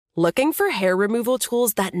Looking for hair removal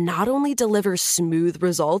tools that not only deliver smooth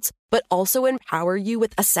results, but also empower you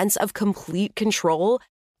with a sense of complete control?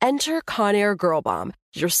 Enter Conair Girl Bomb,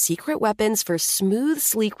 your secret weapons for smooth,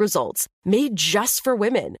 sleek results, made just for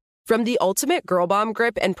women. From the ultimate Girl Bomb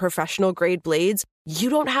grip and professional-grade blades, you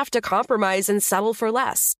don't have to compromise and settle for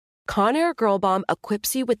less. Conair Girl Bomb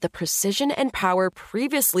equips you with the precision and power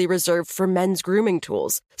previously reserved for men's grooming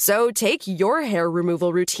tools. So take your hair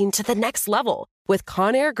removal routine to the next level with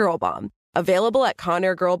Conair Girl Bomb. Available at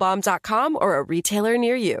ConairGirlBomb.com or a retailer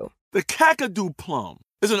near you. The Kakadu plum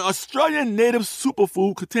is an Australian native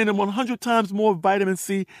superfood containing 100 times more vitamin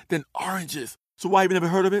C than oranges. So why have you never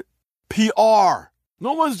heard of it? PR.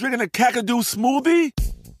 No one's drinking a Kakadu smoothie?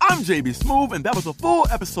 I'm JB Smoove, and that was a full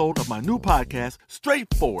episode of my new podcast,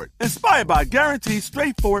 Straightforward, inspired by guaranteed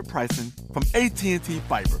straightforward pricing from AT&T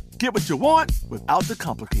Fiber. Get what you want without the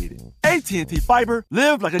complicated. AT&T Fiber,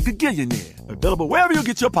 live like a gigillionaire. Available wherever you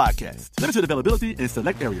get your podcasts. Limited availability in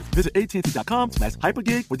select areas. Visit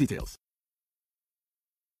AT&T.com/hypergig for details.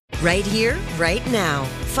 Right here, right now.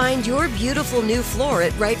 Find your beautiful new floor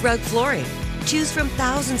at Rite Rug Flooring. Choose from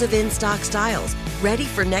thousands of in-stock styles, ready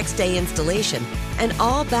for next day installation, and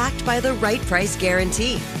all backed by the right price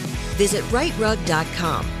guarantee. Visit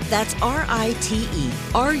riterug.com. That's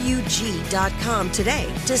RITERUG.com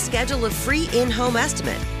today to schedule a free in-home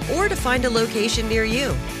estimate or to find a location near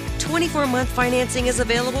you. 24-month financing is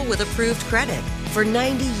available with approved credit. For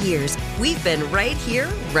 90 years, we've been right here,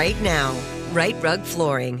 right now. Rite Rug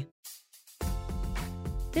Flooring.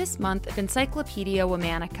 This month of Encyclopedia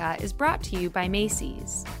Womanica is brought to you by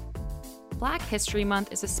Macy's. Black History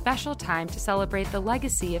Month is a special time to celebrate the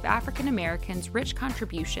legacy of African Americans' rich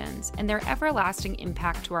contributions and their everlasting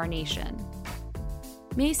impact to our nation.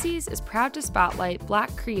 Macy's is proud to spotlight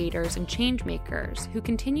Black creators and changemakers who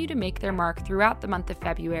continue to make their mark throughout the month of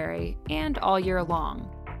February and all year long.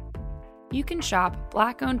 You can shop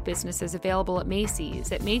Black-owned businesses available at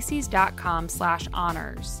Macy's at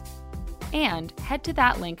macys.com/honors. And head to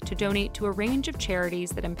that link to donate to a range of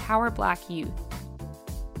charities that empower Black youth.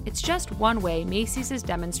 It's just one way Macy's is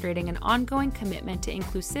demonstrating an ongoing commitment to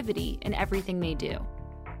inclusivity in everything they do.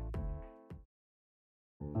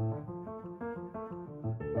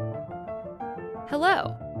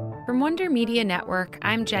 Hello! From Wonder Media Network,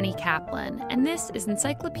 I'm Jenny Kaplan, and this is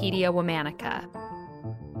Encyclopedia Womanica.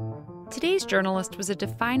 Today's journalist was a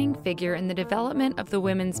defining figure in the development of the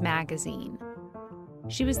women's magazine.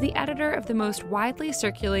 She was the editor of the most widely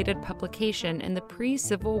circulated publication in the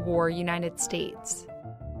pre-Civil War United States.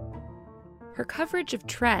 Her coverage of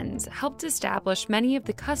trends helped establish many of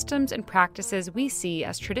the customs and practices we see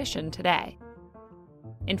as tradition today.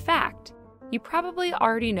 In fact, you probably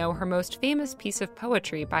already know her most famous piece of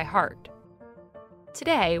poetry by heart.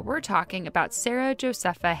 Today, we're talking about Sarah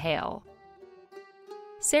Josepha Hale.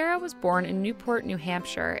 Sarah was born in Newport, New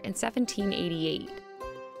Hampshire in 1788.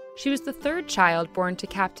 She was the third child born to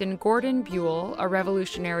Captain Gordon Buell, a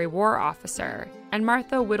Revolutionary War officer, and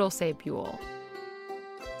Martha Whittlesey Buell.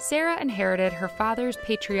 Sarah inherited her father's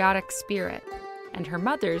patriotic spirit and her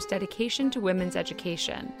mother's dedication to women's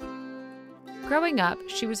education. Growing up,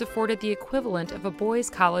 she was afforded the equivalent of a boys'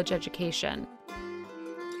 college education.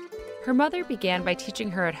 Her mother began by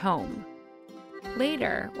teaching her at home.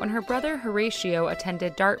 Later, when her brother Horatio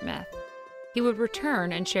attended Dartmouth, he would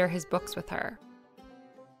return and share his books with her.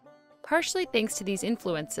 Partially thanks to these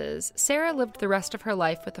influences, Sarah lived the rest of her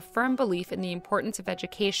life with a firm belief in the importance of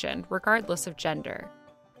education, regardless of gender.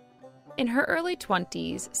 In her early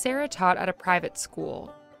 20s, Sarah taught at a private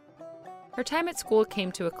school. Her time at school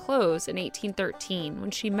came to a close in 1813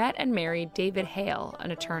 when she met and married David Hale,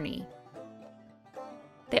 an attorney.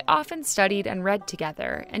 They often studied and read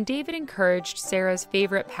together, and David encouraged Sarah's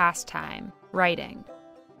favorite pastime, writing.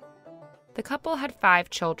 The couple had 5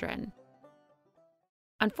 children.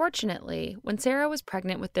 Unfortunately, when Sarah was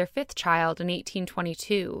pregnant with their 5th child in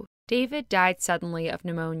 1822, David died suddenly of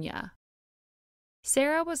pneumonia.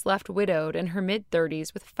 Sarah was left widowed in her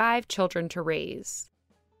mid-30s with 5 children to raise.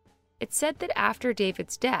 It's said that after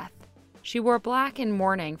David's death, she wore black in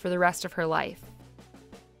mourning for the rest of her life.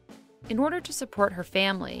 In order to support her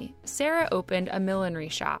family, Sarah opened a millinery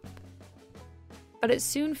shop. But it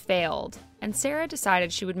soon failed, and Sarah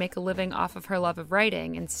decided she would make a living off of her love of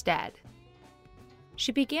writing instead.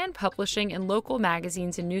 She began publishing in local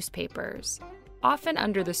magazines and newspapers, often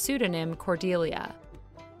under the pseudonym Cordelia.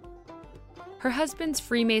 Her husband's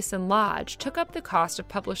Freemason Lodge took up the cost of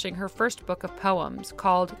publishing her first book of poems,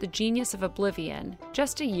 called The Genius of Oblivion,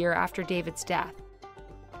 just a year after David's death.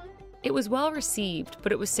 It was well received,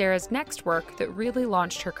 but it was Sarah's next work that really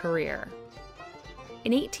launched her career.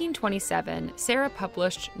 In 1827, Sarah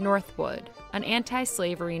published Northwood, an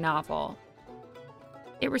anti-slavery novel.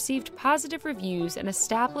 It received positive reviews and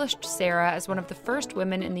established Sarah as one of the first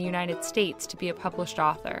women in the United States to be a published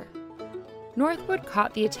author. Northwood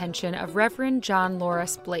caught the attention of Reverend John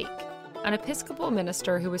Loris Blake, an Episcopal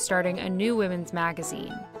minister who was starting a new women's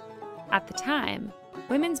magazine. At the time,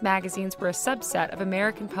 women's magazines were a subset of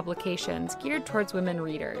American publications geared towards women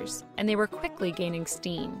readers, and they were quickly gaining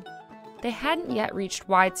steam. They hadn't yet reached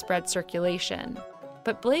widespread circulation,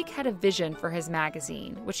 but Blake had a vision for his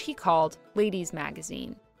magazine, which he called Ladies'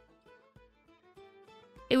 Magazine.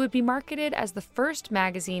 It would be marketed as the first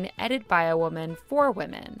magazine edited by a woman for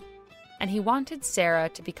women, and he wanted Sarah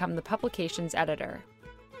to become the publication's editor.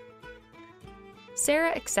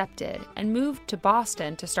 Sarah accepted and moved to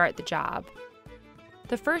Boston to start the job.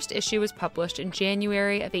 The first issue was published in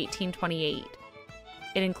January of 1828.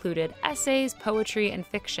 It included essays, poetry, and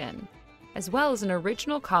fiction, as well as an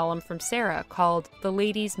original column from Sarah called The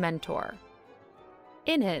Lady's Mentor.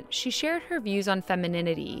 In it, she shared her views on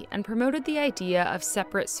femininity and promoted the idea of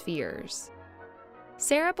separate spheres.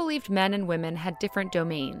 Sarah believed men and women had different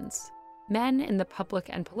domains, men in the public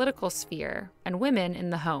and political sphere, and women in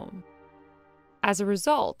the home. As a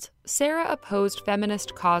result, Sarah opposed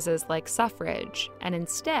feminist causes like suffrage and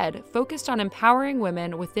instead focused on empowering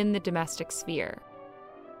women within the domestic sphere.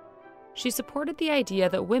 She supported the idea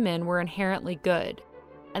that women were inherently good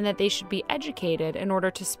and that they should be educated in order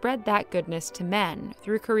to spread that goodness to men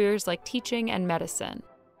through careers like teaching and medicine.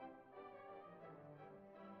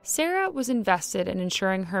 Sarah was invested in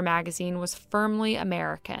ensuring her magazine was firmly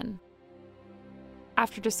American.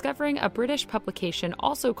 After discovering a British publication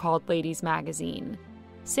also called Ladies' Magazine,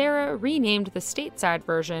 Sarah renamed the stateside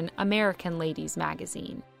version American Ladies'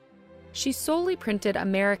 Magazine. She solely printed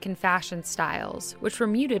American fashion styles, which were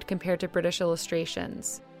muted compared to British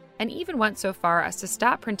illustrations, and even went so far as to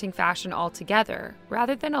stop printing fashion altogether,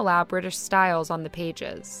 rather than allow British styles on the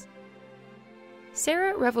pages.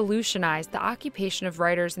 Sarah revolutionized the occupation of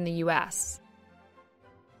writers in the U.S.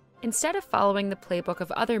 Instead of following the playbook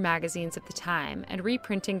of other magazines at the time and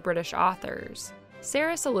reprinting British authors,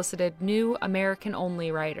 Sarah solicited new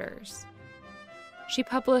American-only writers. She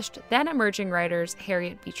published then-emerging writers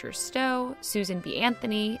Harriet Beecher Stowe, Susan B.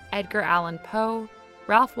 Anthony, Edgar Allan Poe,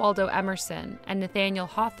 Ralph Waldo Emerson, and Nathaniel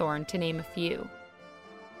Hawthorne, to name a few.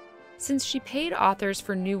 Since she paid authors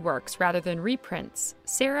for new works rather than reprints,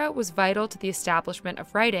 Sarah was vital to the establishment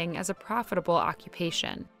of writing as a profitable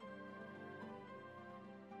occupation.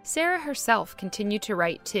 Sarah herself continued to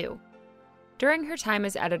write too. During her time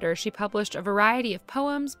as editor, she published a variety of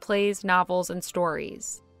poems, plays, novels, and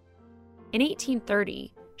stories. In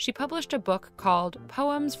 1830, she published a book called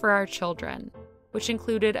Poems for Our Children, which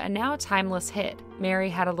included a now timeless hit, Mary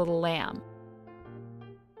Had a Little Lamb.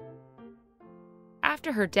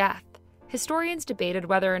 After her death, historians debated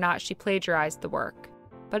whether or not she plagiarized the work,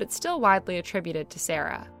 but it's still widely attributed to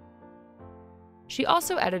Sarah. She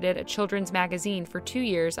also edited a children's magazine for 2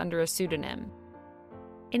 years under a pseudonym.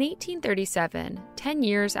 In 1837, 10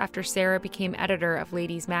 years after Sarah became editor of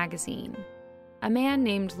Ladies' Magazine, a man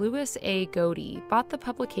named Louis A. Godey bought the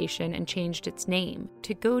publication and changed its name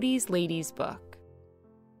to Godey's Ladies' Book.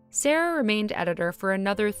 Sarah remained editor for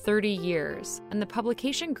another 30 years, and the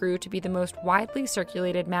publication grew to be the most widely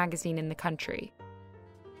circulated magazine in the country.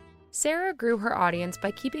 Sarah grew her audience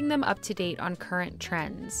by keeping them up to date on current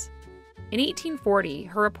trends. In 1840,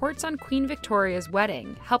 her reports on Queen Victoria's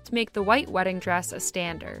wedding helped make the white wedding dress a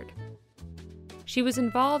standard. She was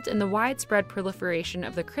involved in the widespread proliferation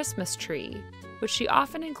of the Christmas tree, which she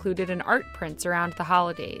often included in art prints around the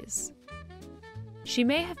holidays. She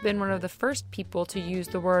may have been one of the first people to use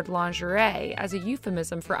the word lingerie as a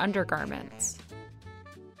euphemism for undergarments.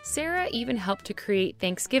 Sarah even helped to create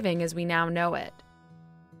Thanksgiving as we now know it.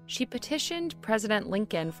 She petitioned President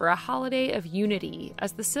Lincoln for a holiday of unity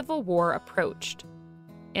as the Civil War approached.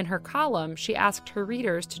 In her column, she asked her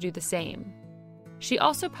readers to do the same. She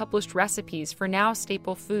also published recipes for now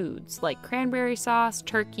staple foods like cranberry sauce,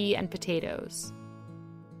 turkey, and potatoes.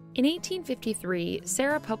 In 1853,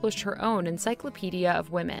 Sarah published her own Encyclopedia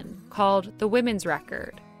of Women, called The Women's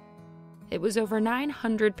Record. It was over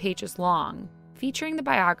 900 pages long, featuring the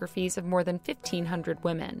biographies of more than 1,500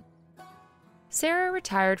 women. Sarah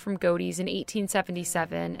retired from Godey's in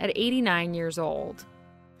 1877 at 89 years old.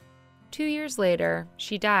 2 years later,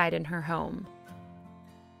 she died in her home.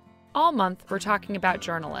 All month, we're talking about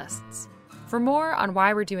journalists. For more on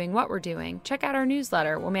why we're doing what we're doing, check out our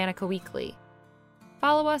newsletter, Womanica Weekly.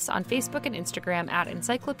 Follow us on Facebook and Instagram at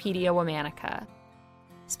Encyclopedia Womanica.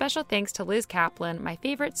 Special thanks to Liz Kaplan, my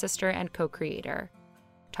favorite sister and co-creator.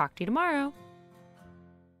 Talk to you tomorrow.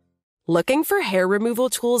 Looking for hair removal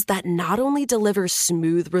tools that not only deliver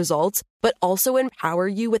smooth results, but also empower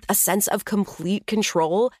you with a sense of complete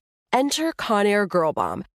control? Enter Conair Girl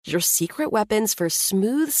Bomb, your secret weapons for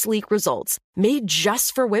smooth, sleek results, made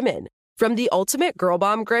just for women. From the ultimate Girl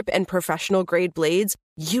Bomb grip and professional-grade blades,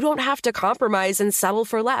 you don't have to compromise and settle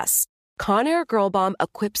for less. Conair Girl Bomb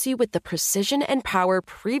equips you with the precision and power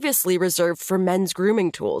previously reserved for men's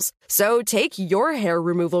grooming tools. So take your hair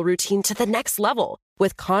removal routine to the next level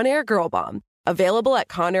with Conair Girl Bomb. Available at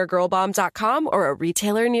ConairGirlBomb.com or a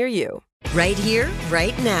retailer near you. Right here,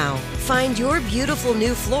 right now. Find your beautiful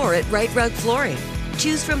new floor at Right Rug Flooring.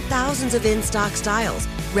 Choose from thousands of in-stock styles,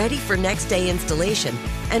 ready for next day installation,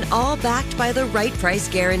 and all backed by the right price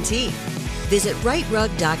guarantee. Visit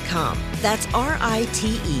rightrug.com. That's RITERUG.com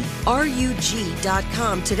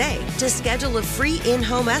today to schedule a free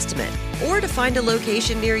in-home estimate or to find a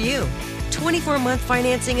location near you. 24-month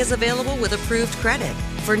financing is available with approved credit.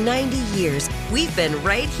 For 90 years, we've been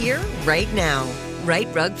right here, right now. Right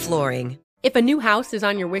Rug Flooring. If a new house is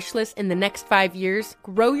on your wish list in the next 5 years,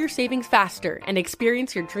 grow your savings faster and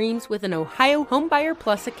experience your dreams with an Ohio Homebuyer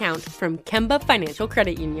Plus account from Kemba Financial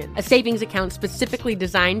Credit Union. A savings account specifically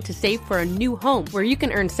designed to save for a new home where you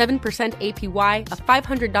can earn 7% APY,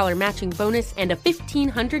 a $500 matching bonus, and a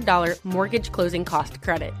 $1,500 mortgage closing cost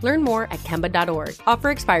credit. Learn more at Kemba.org. Offer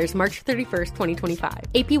expires March 31st, 2025.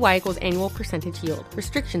 APY equals annual percentage yield.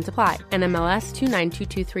 Restrictions apply. NMLS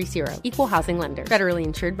 292230. Equal housing lender. Federally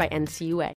insured by NCUA.